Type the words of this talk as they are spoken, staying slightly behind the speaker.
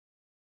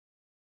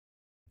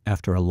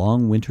After a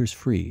long winter's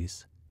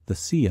freeze, the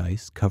sea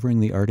ice covering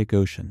the Arctic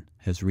Ocean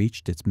has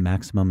reached its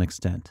maximum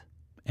extent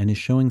and is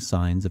showing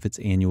signs of its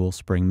annual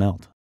spring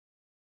melt.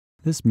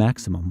 This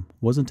maximum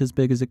wasn't as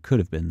big as it could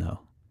have been,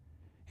 though.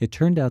 It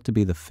turned out to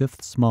be the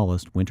fifth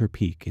smallest winter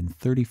peak in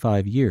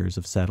 35 years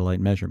of satellite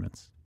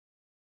measurements.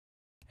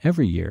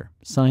 Every year,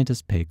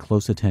 scientists pay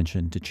close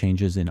attention to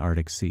changes in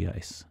Arctic sea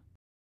ice.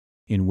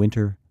 In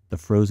winter, the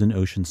frozen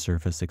ocean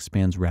surface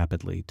expands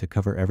rapidly to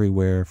cover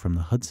everywhere from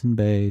the Hudson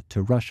Bay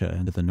to Russia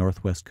and to the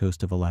northwest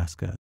coast of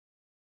Alaska.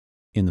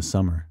 In the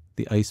summer,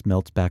 the ice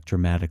melts back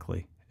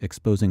dramatically,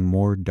 exposing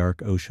more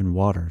dark ocean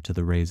water to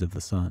the rays of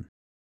the sun.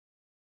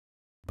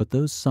 But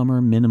those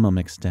summer minimum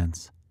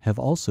extents have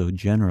also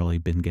generally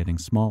been getting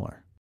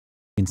smaller.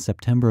 In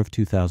September of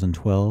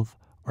 2012,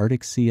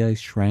 Arctic sea ice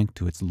shrank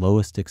to its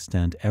lowest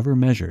extent ever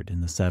measured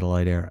in the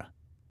satellite era.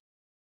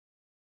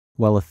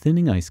 While a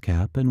thinning ice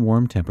cap and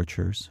warm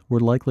temperatures were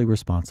likely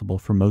responsible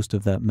for most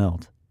of that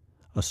melt,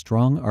 a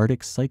strong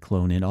Arctic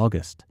cyclone in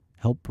August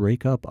helped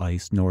break up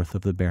ice north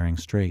of the Bering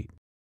Strait.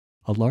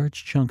 A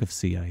large chunk of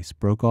sea ice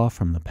broke off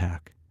from the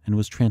pack and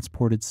was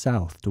transported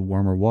south to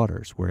warmer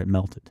waters where it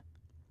melted.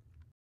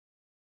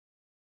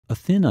 A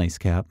thin ice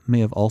cap may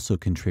have also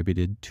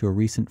contributed to a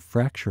recent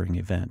fracturing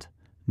event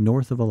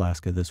north of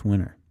Alaska this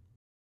winter.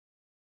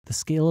 The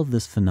scale of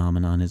this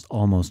phenomenon is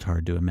almost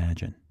hard to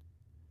imagine.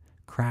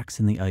 Cracks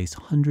in the ice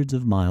hundreds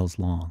of miles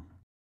long.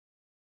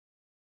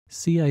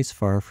 Sea ice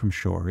far from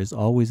shore is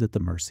always at the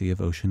mercy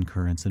of ocean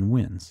currents and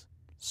winds,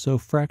 so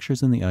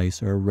fractures in the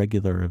ice are a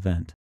regular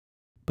event.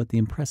 But the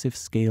impressive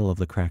scale of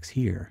the cracks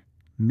here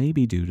may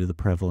be due to the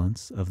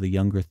prevalence of the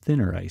younger,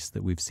 thinner ice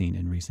that we've seen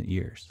in recent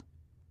years.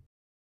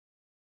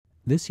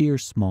 This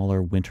year's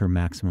smaller winter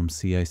maximum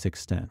sea ice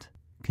extent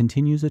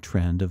continues a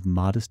trend of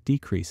modest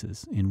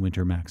decreases in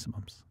winter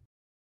maximums.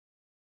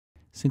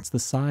 Since the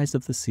size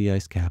of the sea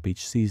ice cap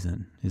each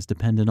season is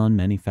dependent on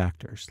many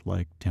factors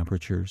like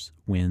temperatures,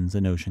 winds,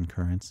 and ocean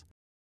currents,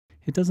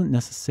 it doesn't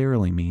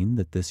necessarily mean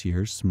that this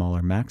year's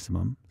smaller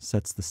maximum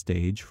sets the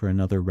stage for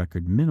another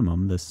record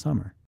minimum this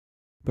summer.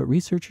 But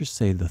researchers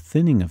say the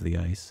thinning of the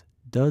ice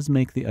does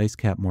make the ice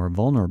cap more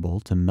vulnerable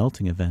to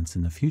melting events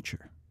in the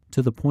future,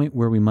 to the point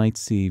where we might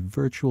see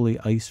virtually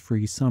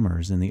ice-free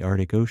summers in the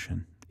Arctic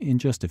Ocean in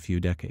just a few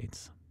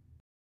decades.